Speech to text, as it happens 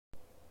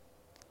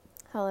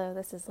Hello,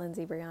 this is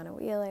Lindsay Brianna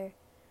Wheeler.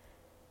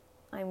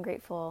 I'm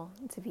grateful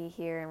to be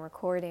here and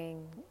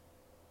recording.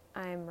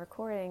 I'm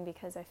recording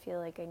because I feel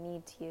like I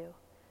need to,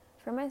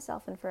 for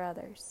myself and for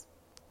others.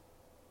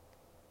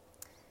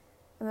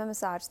 I'm a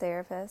massage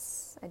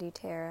therapist. I do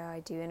tarot.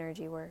 I do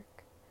energy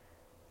work.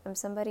 I'm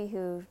somebody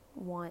who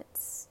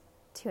wants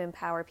to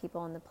empower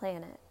people on the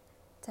planet,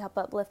 to help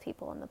uplift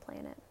people on the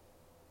planet.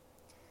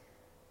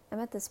 I'm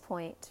at this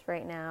point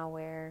right now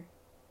where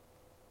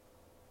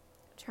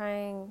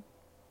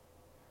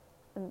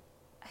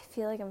I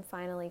feel like I'm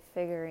finally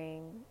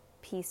figuring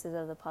pieces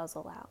of the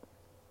puzzle out.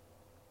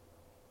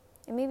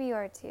 And maybe you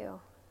are too.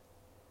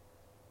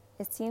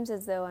 It seems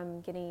as though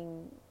I'm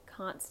getting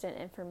constant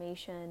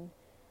information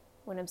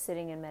when I'm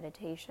sitting in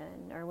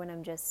meditation or when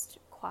I'm just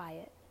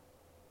quiet.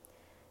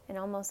 And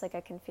almost like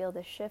I can feel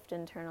the shift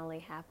internally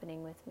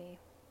happening with me.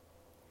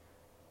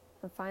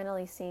 I'm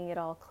finally seeing it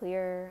all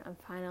clear. I'm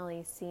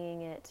finally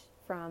seeing it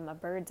from a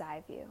bird's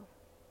eye view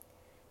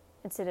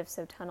instead of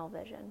so tunnel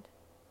visioned.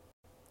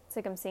 It's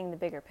like I'm seeing the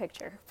bigger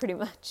picture, pretty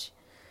much.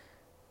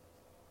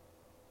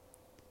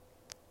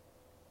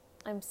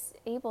 I'm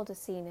able to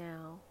see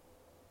now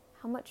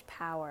how much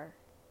power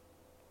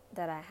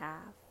that I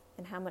have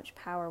and how much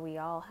power we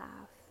all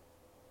have,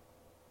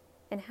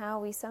 and how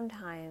we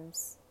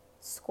sometimes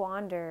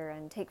squander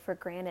and take for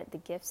granted the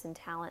gifts and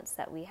talents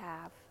that we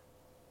have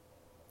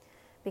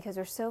because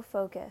we're so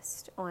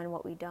focused on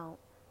what we don't.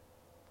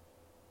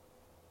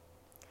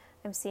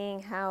 I'm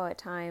seeing how at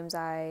times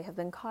I have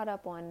been caught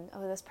up on,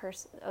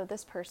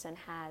 this person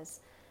has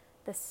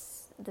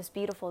this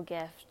beautiful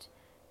gift,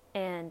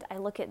 and I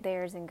look at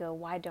theirs and go,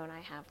 why don't I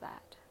have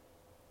that?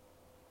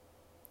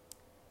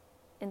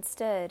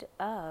 Instead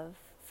of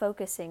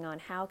focusing on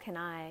how can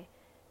I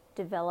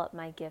develop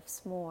my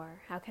gifts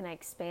more, how can I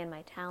expand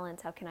my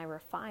talents, how can I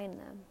refine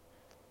them?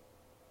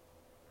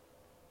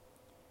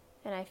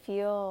 And I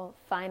feel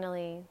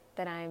finally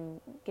that I'm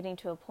getting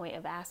to a point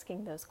of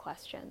asking those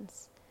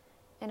questions.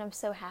 And I'm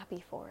so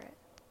happy for it.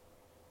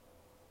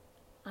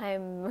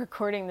 I'm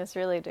recording this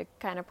really to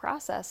kind of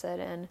process it,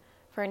 and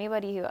for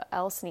anybody who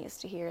else needs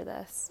to hear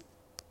this.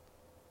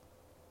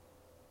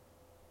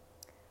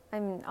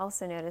 I'm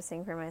also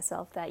noticing for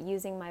myself that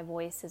using my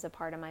voice is a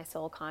part of my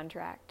soul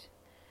contract,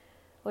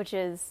 which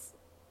is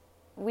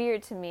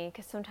weird to me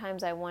because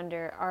sometimes I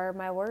wonder, are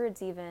my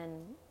words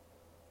even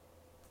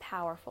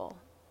powerful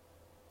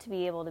to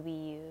be able to be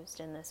used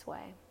in this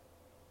way?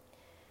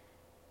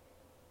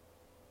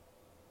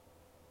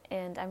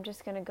 And I'm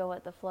just going to go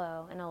with the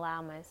flow and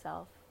allow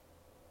myself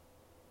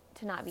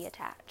to not be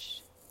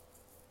attached.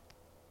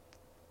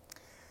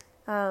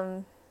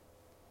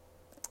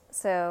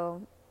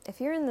 So if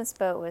you're in this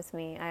boat with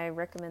me, I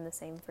recommend the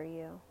same for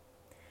you.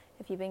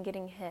 If you've been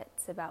getting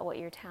hits about what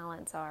your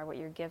talents are, what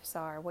your gifts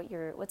are,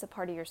 what's a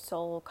part of your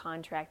soul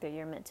contract that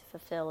you're meant to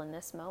fulfill in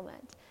this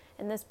moment,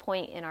 in this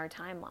point in our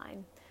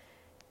timeline,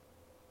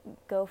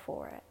 go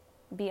for it.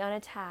 Be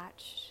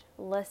unattached,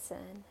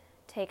 listen,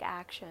 take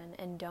action,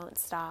 and don't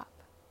stop.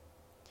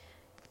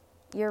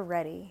 You're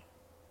ready,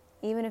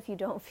 even if you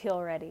don't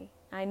feel ready.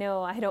 I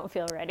know I don't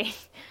feel ready.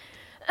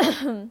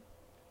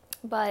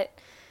 But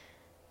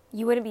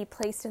you wouldn't be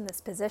placed in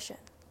this position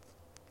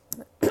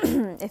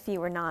if you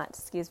were not,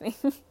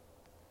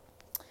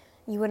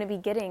 You wouldn't be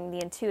getting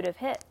the intuitive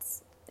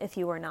hits if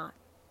you were not.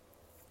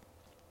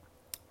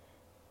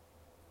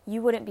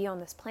 You wouldn't be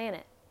on this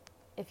planet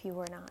if you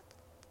were not.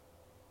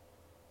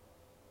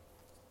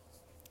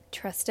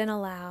 Trust and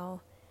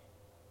allow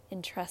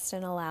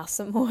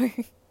some more.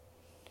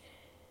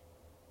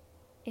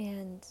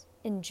 And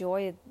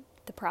enjoy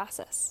the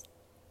process.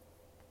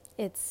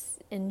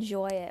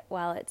 Enjoy it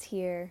while it's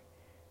here.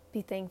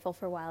 Be thankful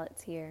for while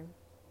it's here.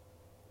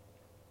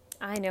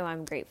 I know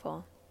I'm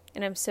grateful,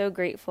 and I'm so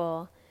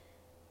grateful.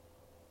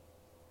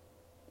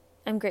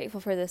 I'm grateful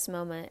for this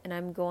moment, and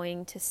I'm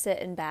going to sit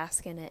and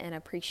bask in it and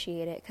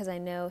appreciate it because I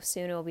know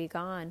soon it will be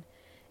gone.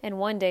 And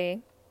one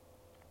day,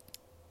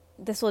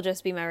 this will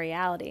just be my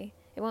reality.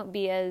 It won't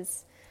be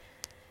as...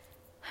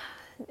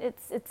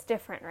 It's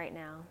different right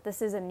now.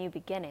 This is a new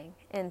beginning,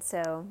 and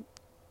so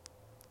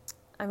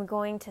I'm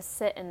going to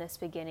sit in this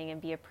beginning and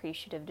be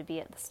appreciative to be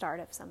at the start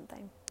of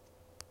something.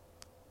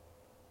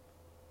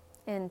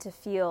 And to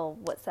feel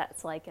what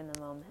that's like in the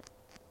moment.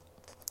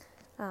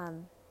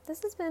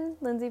 This has been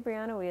Lindsay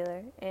Brianna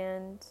Wheeler,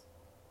 and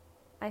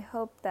I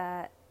hope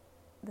that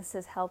this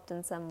has helped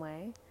in some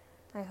way.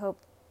 I hope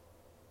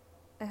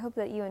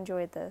that you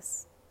enjoyed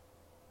this.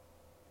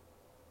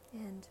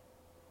 And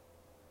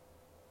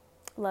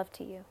love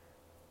to you.